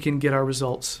if we can get our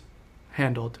results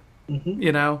handled. Mm-hmm.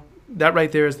 You know, that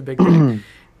right there is the big thing.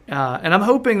 And I'm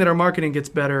hoping that our marketing gets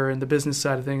better and the business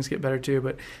side of things get better too,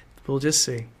 but we'll just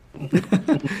see.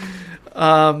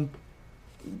 All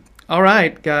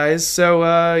right, guys. So,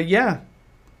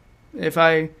 if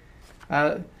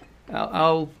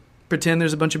I'll pretend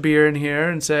there's a bunch of beer in here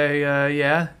and say,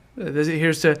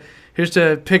 here's to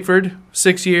Pickford,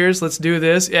 6 years. Let's do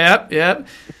this. Yep.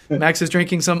 Max is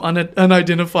drinking some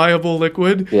unidentifiable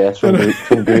liquid. Yeah,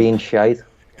 some green shite.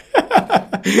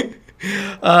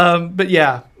 But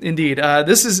yeah, indeed,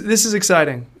 this is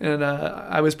exciting, and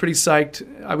I was pretty psyched.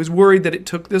 I was worried that it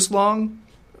took this long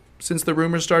since the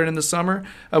rumors started in the summer.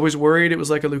 I was worried it was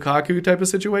like a Lukaku type of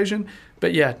situation,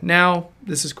 but yeah, now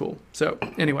this is cool. So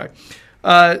anyway,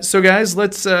 so guys,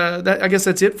 let's. I guess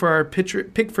that's it for our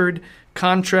Pickford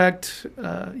contract.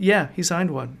 Yeah, he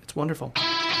signed one. It's wonderful.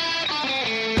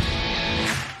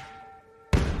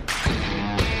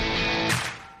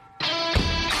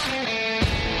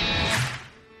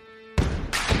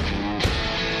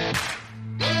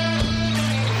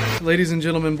 Ladies and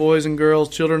gentlemen, boys and girls,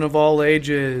 children of all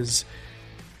ages,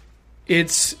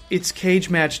 it's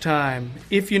cage match time.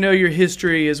 If you know your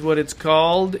history is what it's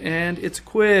called, and it's a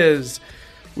quiz.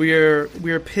 We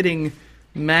are pitting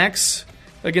Max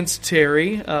against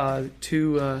Terry,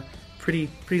 two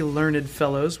pretty learned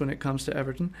fellows when it comes to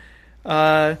Everton.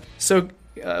 So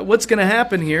what's going to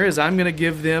happen here is I'm going to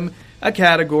give them a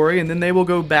category, and then they will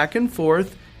go back and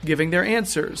forth giving their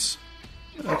answers.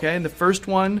 Okay, and the first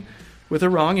one with a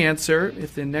wrong answer,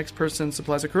 if the next person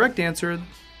supplies a correct answer,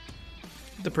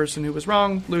 the person who was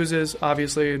wrong loses,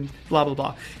 obviously, and blah, blah,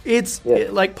 blah.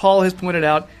 Like Paul has pointed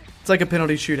out, it's like a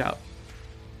penalty shootout.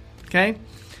 Okay?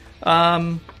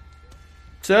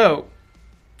 So,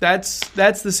 that's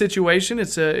the situation.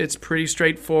 It's pretty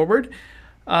straightforward.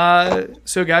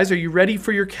 So, guys, are you ready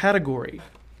for your category?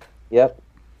 Yep.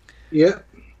 Yeah.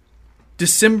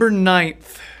 December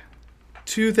 9th,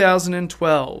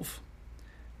 2012.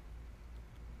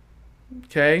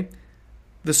 Okay.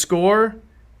 The score,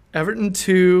 Everton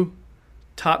 2,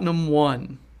 Tottenham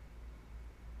 1.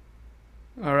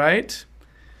 All right?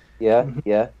 Yeah.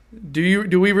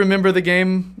 Do we remember the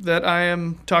game that I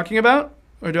am talking about?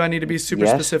 Or do I need to be super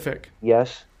specific?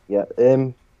 Yes. Yeah.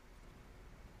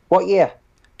 What year?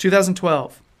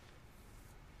 2012.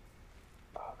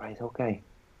 Oh, right, okay.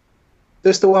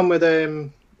 This the one with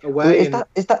away.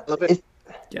 Is that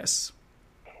Yes.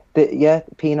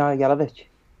 Pina Jelavic.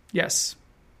 Yes.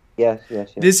 Yes.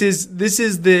 This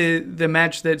is the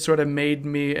match that sort of made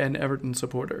me an Everton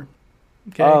supporter.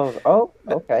 Okay. Oh,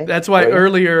 okay. That's why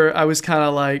earlier I was kind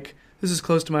of like, this is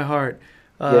close to my heart.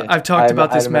 I've talked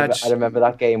about this match. I remember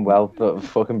that game well, but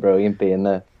fucking brilliant being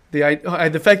there.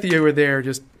 The fact that you were there,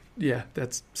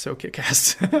 that's so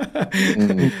kick-ass.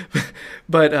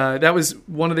 But that was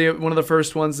one of the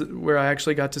first ones where I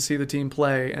actually got to see the team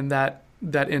play, and that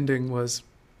ending was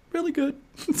really good.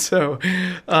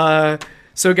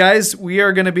 So guys, we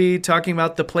are going to be talking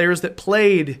about the players that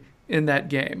played in that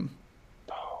game.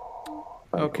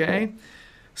 Okay.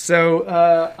 So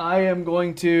I am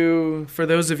going to, for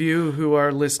those of you who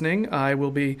are listening, I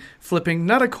will be flipping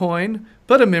not a coin,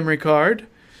 but a memory card.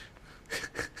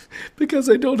 Because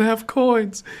I don't have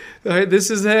coins. All right, this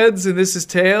is heads and this is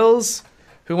tails.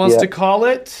 Who wants to call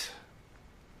it?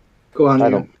 Go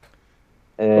on.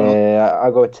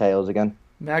 I'll go with tails again.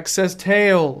 Max says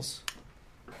tails.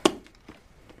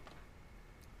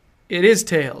 It is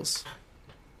tails.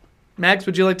 Max,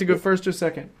 would you like to go first or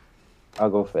second? I'll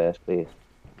go first, please.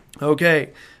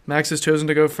 Okay. Max has chosen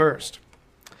to go first.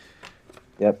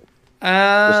 Yep.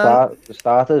 The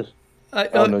starters.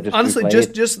 No, honestly,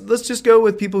 just let's just go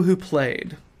with people who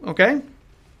played. Okay.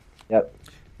 Yep.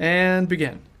 And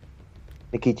begin.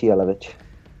 Nikica Jelavic.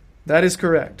 That is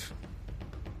correct.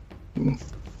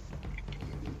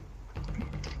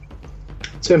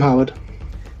 Tim Howard.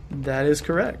 That is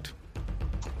correct.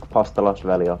 Apostolos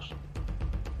Velios.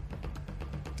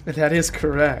 That is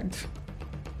correct.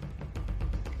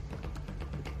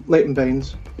 Leighton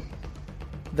Baines.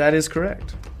 That is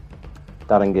correct.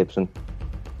 Darren Gibson.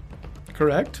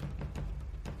 Correct.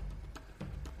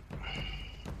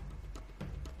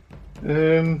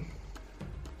 Um,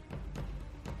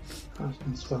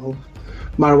 2012.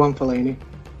 Marwan Fellaini.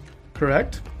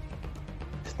 Correct.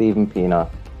 Stephen Pienaar.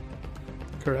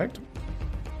 Correct.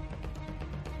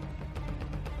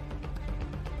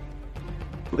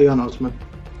 Leon Osman.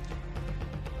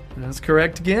 That's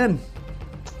correct again.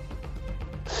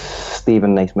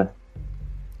 Stephen Naismith.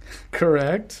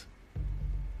 Correct.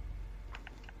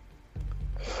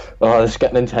 Oh, this is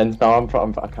getting intense now.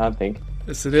 I can't think.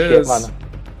 Yes, it is. Shit, man.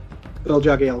 Bill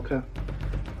Jagielka.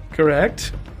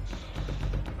 Correct.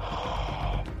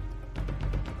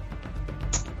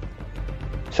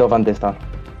 Sylvain Distin.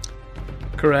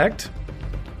 Correct.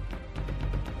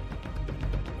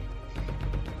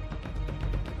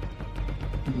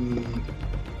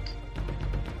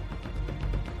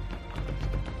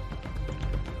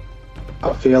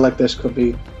 I feel like this could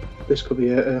be a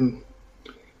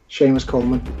Seamus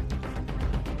Coleman.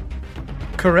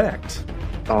 Correct.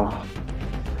 Oh.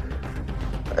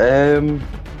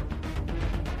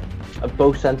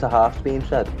 Both centre halves being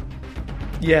said.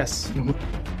 Yes.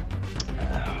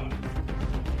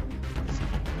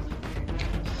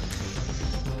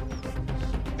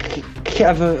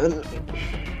 Kevin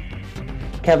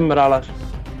Morales.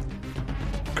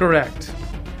 Correct.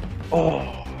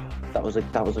 Oh, that was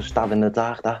a stab in the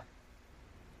dark. That.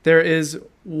 There is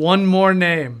one more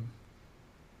name.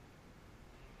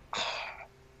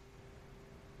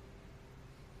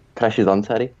 Pressure's on,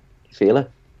 Terry. You feel it?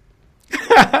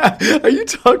 Are you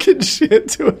talking shit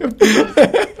to him?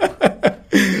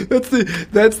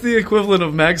 That's the equivalent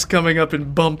of Max coming up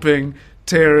and bumping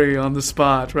Terry on the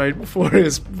spot right before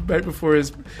his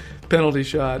penalty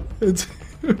shot. It's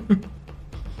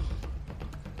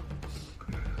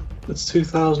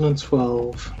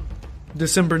 2012.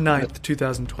 December 9th,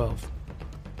 2012.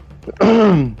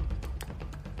 I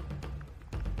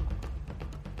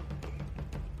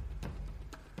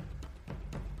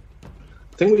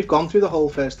think we've gone through the whole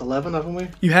first 11, haven't we?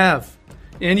 You have.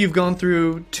 And you've gone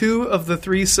through 2 of the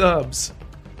 3 subs.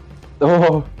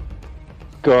 Oh,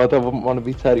 God, I wouldn't want to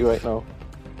be Terry right now.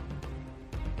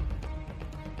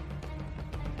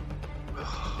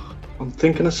 I'm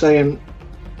thinking of saying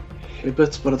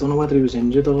Hibbert, but I don't know whether he was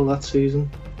injured all that season.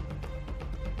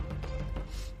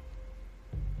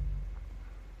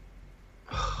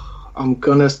 I'm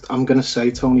gonna say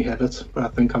Tony Hibbert, but I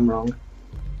think I'm wrong.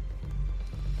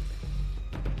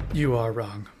 You are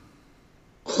wrong.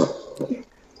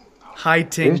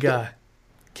 Heitinga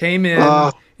came in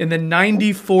the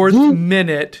 94th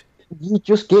minute. You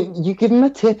give him a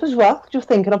tip as well. Just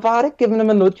thinking about it, giving him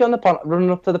a nudge on the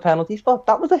running up to the penalty spot.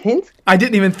 That was a hint. I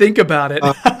didn't even think about it.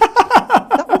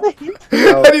 That was a hint.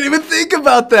 I didn't even think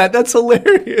about that. That's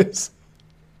hilarious.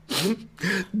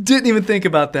 Didn't even think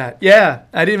about that. Yeah,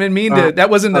 I didn't even mean to. That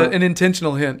wasn't an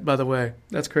intentional hint, by the way.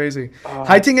 That's crazy.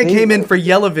 Heitinga came in for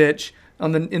Jelavic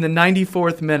in the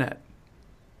 94th minute.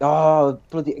 Oh,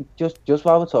 bloody! Just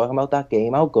while we're talking about that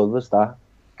game, how good was that?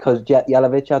 Because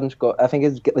Jelavic hadn't scored. I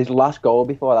think his last goal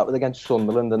before that was against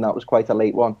Sunderland, and that was quite a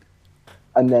late one.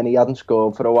 And then he hadn't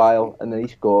scored for a while, and then he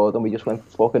scored, and we just went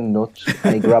fucking nuts.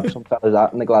 And he grabbed some fella's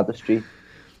hat in the Gladys Street.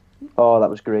 Oh, that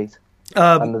was great.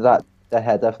 And the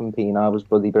header from Pienaar was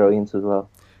bloody brilliant as well.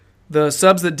 The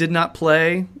subs that did not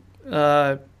play,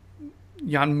 Jan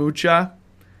Mucha,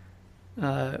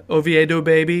 Oviedo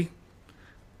Baby,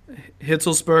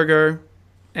 Hitzelsberger,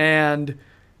 and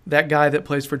that guy that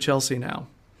plays for Chelsea now.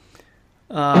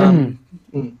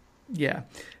 Yeah.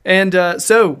 And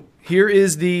so here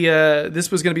is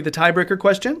this was going to be the tiebreaker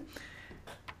question.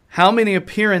 How many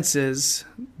appearances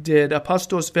did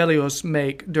Apostolos Velios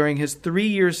make during his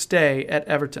 3-year stay at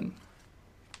Everton?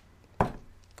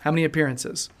 How many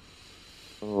appearances?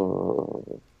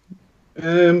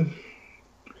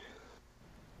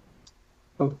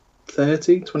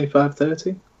 25,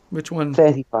 30. Which one?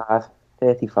 35.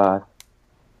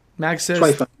 Max says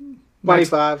 25.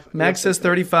 25. Max says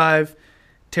 35.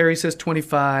 Terry says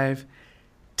 25.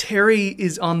 Terry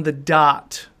is on the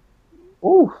dot.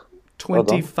 Ooh.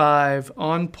 25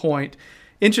 on point.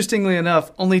 Interestingly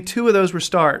enough, only 2 of those were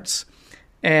starts,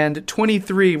 and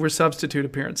 23 were substitute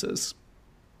appearances.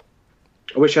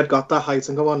 I wish I'd got that height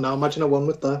and go on now. Imagine I won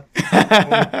with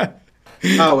that.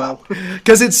 Oh well,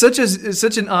 because it's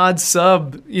such an odd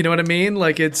sub. You know what I mean?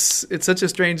 Like it's such a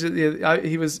strange.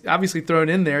 He was obviously thrown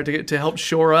in there to help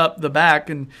shore up the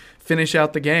back and finish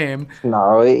out the game.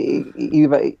 No,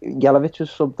 Jelavic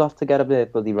was subbed off to get a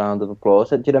bloody round of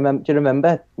applause. Do you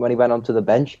remember when he went onto the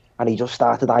bench and he just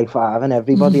started high-fiving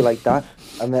everybody like that?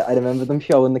 I remember them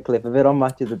showing the clip of it on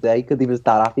Match of the Day because he was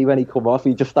that happy when he come off.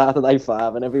 He just started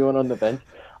high-fiving everyone on the bench.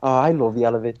 Oh, I love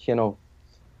Jelavic, you know.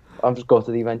 I'm just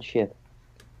gutted he went shit.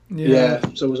 Yeah,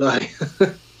 so was I.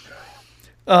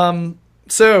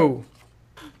 So,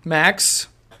 Max,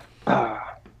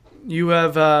 you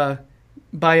have,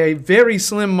 by a very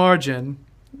slim margin,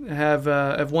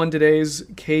 have won today's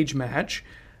cage match.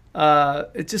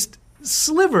 It's just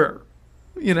sliver,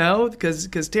 you know,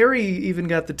 because Terry even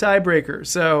got the tiebreaker.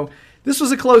 So this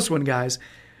was a close one, guys.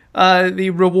 The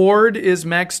reward is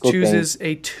Max chooses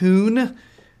a tune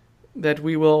that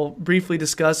we will briefly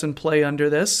discuss and play under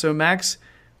this. So, Max,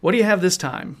 what do you have this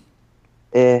time?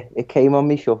 It came on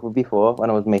me shuffle before when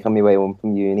I was making my way home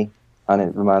from uni, and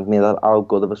it reminded me of how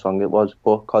good of a song it was.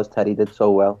 But because Terry did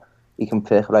so well, he can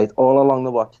pick right All Along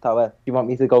the Watchtower. Do you want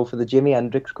me to go for the Jimi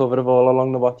Hendrix cover of All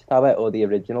Along the Watchtower or the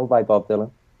original by Bob Dylan?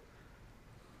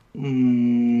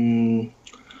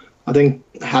 I think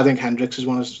Hendrix is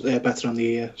one is better on the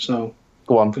ear. So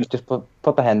go on, just put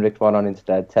the Hendrix one on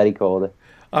instead. Terry called it.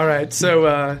 All right,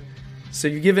 so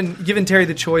you're giving Terry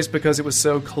the choice because it was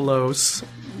so close.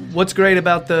 What's great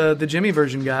about the Jimmy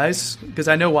version, guys? Because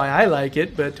I know why I like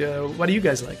it, but why do you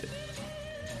guys like it?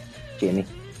 Jimmy.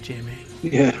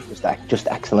 Yeah. Just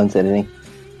excellent, isn't he?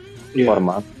 Yeah. What a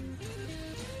man.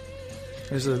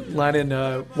 There's a line in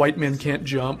White Men Can't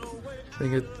Jump. I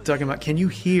think it's talking about, can you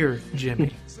hear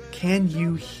Jimmy? Can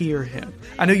you hear him?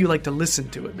 I know you like to listen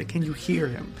to it, but can you hear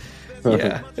him?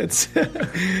 Yeah, it's...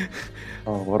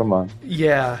 Oh, what a man.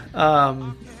 Yeah.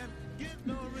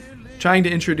 Trying to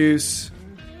introduce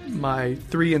my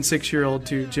 3- and 6-year-old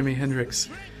to Jimi Hendrix.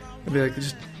 I'd be like,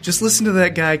 just listen to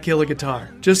that guy kill a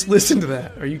guitar. Just listen to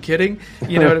that. Are you kidding?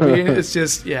 You know what I mean? It's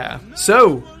just, yeah.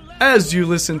 So, as you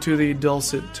listen to the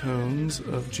dulcet tones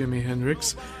of Jimi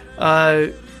Hendrix,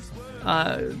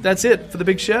 that's it for the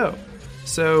big show.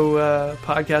 So,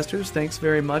 podcasters, thanks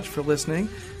very much for listening.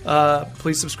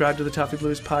 Please subscribe to the Toffee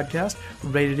Blues podcast.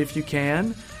 Rate it if you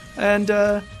can. And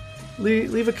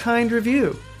leave a kind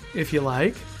review if you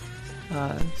like.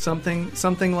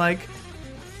 Something like,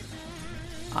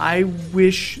 I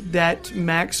wish that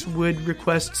Max would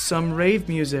request some rave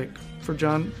music for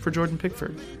Jordan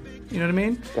Pickford. You know what I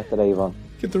mean? Get the rave on.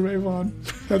 Get the rave on.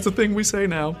 That's a thing we say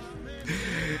now.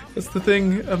 That's the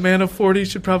thing a man of 40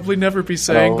 should probably never be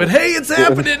saying, but hey, it's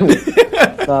happening!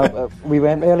 We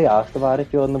weren't really asked about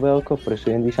it during the World Cup, but as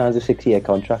soon as he signs a 6-year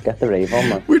contract, get the rave on,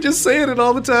 man. We're just saying it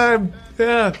all the time.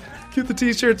 Yeah, get the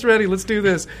t-shirts ready. Let's do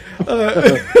this.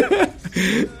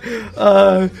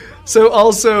 So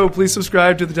also, please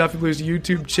subscribe to the Toffee Blues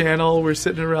YouTube channel. We're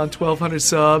sitting around 1,200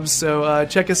 subs, so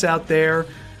check us out there.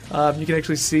 You can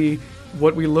actually see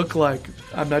what we look like.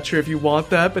 I'm not sure if you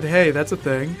want that, but hey, that's a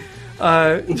thing.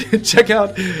 Check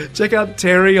out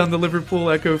Terry on the Liverpool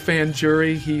Echo fan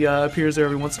jury. He appears there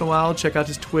every once in a while. Check out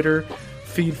his Twitter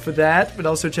feed for that, but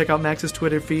also check out Max's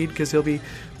Twitter feed because he'll be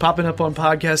popping up on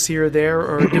podcasts here or there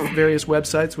or different various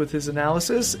websites with his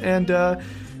analysis, and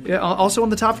also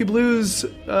on the Toffee Blues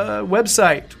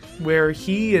website where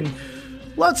he and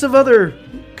lots of other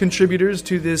contributors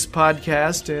to this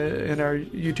podcast and our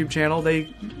YouTube channel,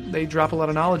 they drop a lot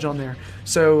of knowledge on there.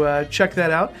 So check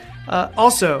that out.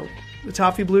 Also, the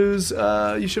Toffee Blues,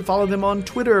 you should follow them on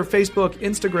Twitter, Facebook,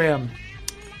 Instagram.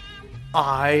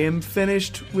 I am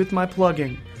finished with my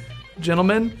plugging.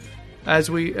 Gentlemen, as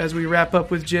we wrap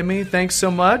up with Jimmy, thanks so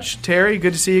much. Terry,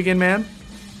 good to see you again, man.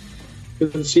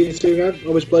 Good to see you too, man.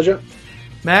 Always a pleasure.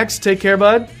 Max, take care,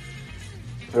 bud.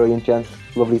 Brilliant, gents.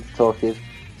 Lovely to talk to you.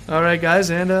 All right, guys,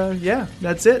 and yeah,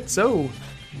 that's it. So,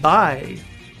 bye.